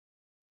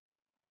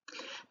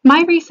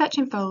My research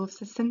involves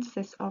the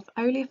synthesis of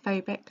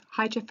oleophobic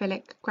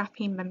hydrophilic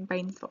graphene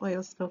membranes for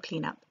oil spill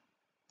cleanup.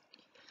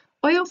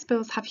 Oil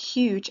spills have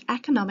huge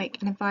economic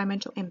and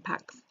environmental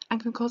impacts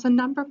and can cause a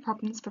number of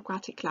problems for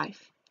aquatic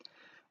life.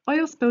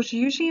 Oil spills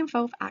usually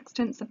involve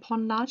accidents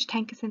upon large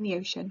tankers in the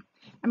ocean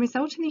and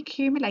result in the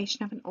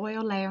accumulation of an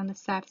oil layer on the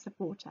surface of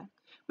water,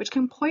 which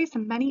can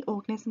poison many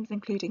organisms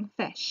including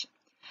fish.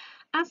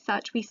 As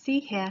such, we see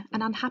here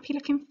an unhappy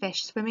looking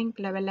fish swimming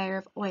below a layer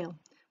of oil,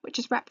 which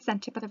is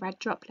represented by the red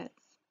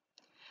droplets.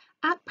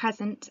 At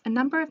present, a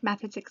number of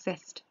methods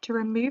exist to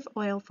remove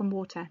oil from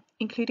water,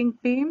 including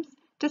booms,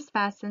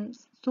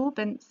 dispersants,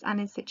 solvents, and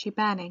in situ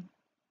burning.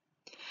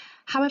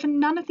 However,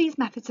 none of these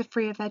methods are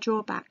free of their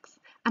drawbacks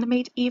and are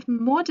made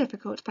even more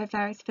difficult by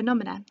various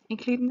phenomena,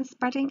 including the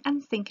spreading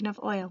and sinking of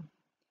oil.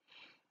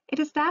 It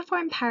is therefore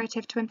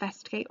imperative to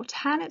investigate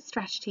alternate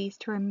strategies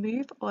to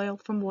remove oil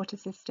from water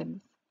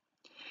systems.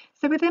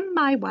 So within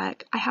my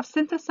work, I have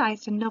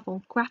synthesized a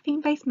novel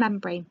graphene-based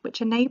membrane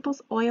which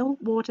enables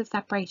oil-water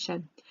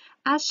separation,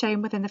 as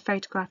shown within the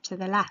photograph to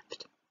the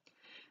left.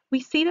 We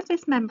see that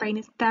this membrane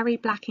is very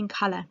black in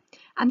colour,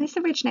 and this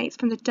originates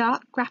from the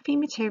dark graphene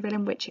material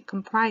in which it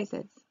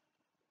comprises.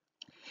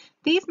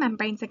 These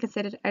membranes are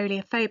considered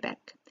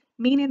oleophobic,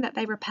 meaning that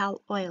they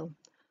repel oil,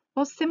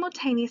 while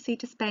simultaneously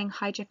displaying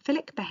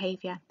hydrophilic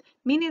behaviour,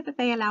 meaning that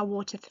they allow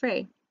water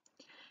through.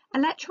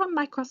 Electron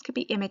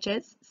microscopy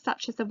images,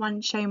 such as the one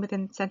shown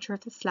within the centre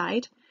of the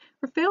slide,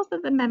 reveal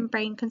that the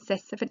membrane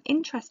consists of an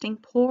interesting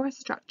porous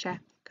structure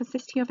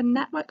consisting of a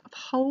network of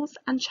holes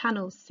and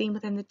channels seen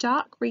within the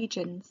dark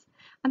regions,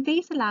 and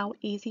these allow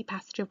easy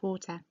passage of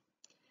water.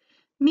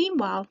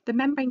 Meanwhile, the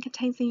membrane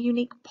contains a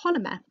unique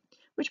polymer,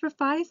 which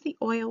provides the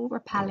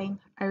oil-repelling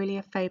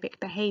oleophobic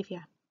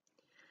behaviour.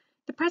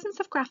 The presence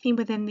of graphene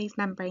within these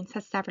membranes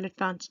has several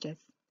advantages.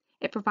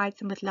 It provides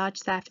them with large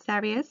surface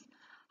areas,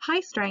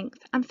 high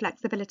strength and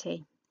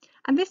flexibility,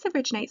 and this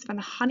originates from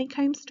the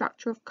honeycomb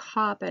structure of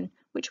carbon,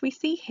 which we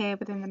see here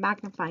within the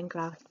magnifying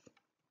glass.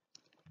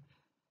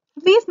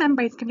 These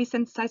membranes can be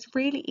synthesized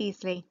really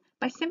easily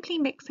by simply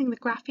mixing the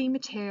graphene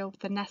material with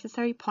the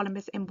necessary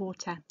polymers in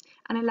water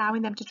and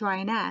allowing them to dry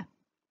in air.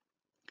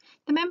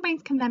 The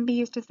membranes can then be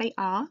used as they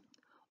are,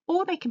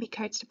 or they can be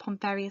coated upon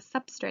various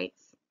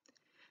substrates.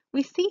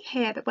 We see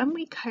here that when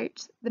we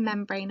coat the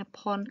membrane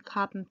upon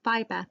carbon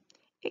fibre,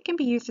 it can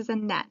be used as a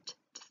net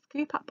to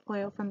scoop up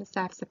oil from the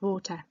surface of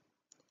water.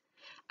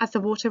 As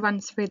the water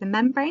runs through the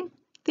membrane,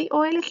 the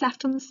oil is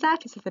left on the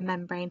surface of the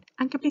membrane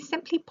and can be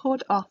simply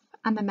poured off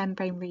and the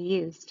membrane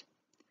reused.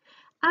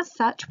 As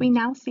such, we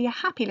now see a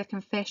happy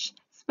looking fish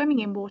swimming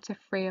in water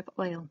free of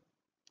oil.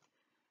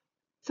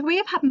 So we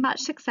have had much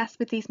success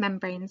with these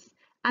membranes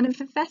and have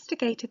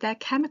investigated their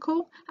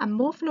chemical and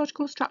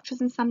morphological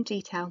structures in some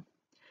detail.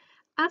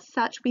 As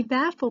such, we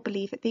therefore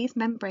believe that these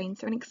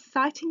membranes are an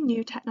exciting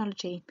new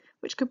technology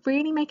which could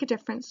really make a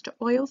difference to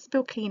oil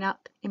spill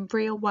cleanup in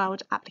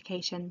real-world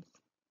applications.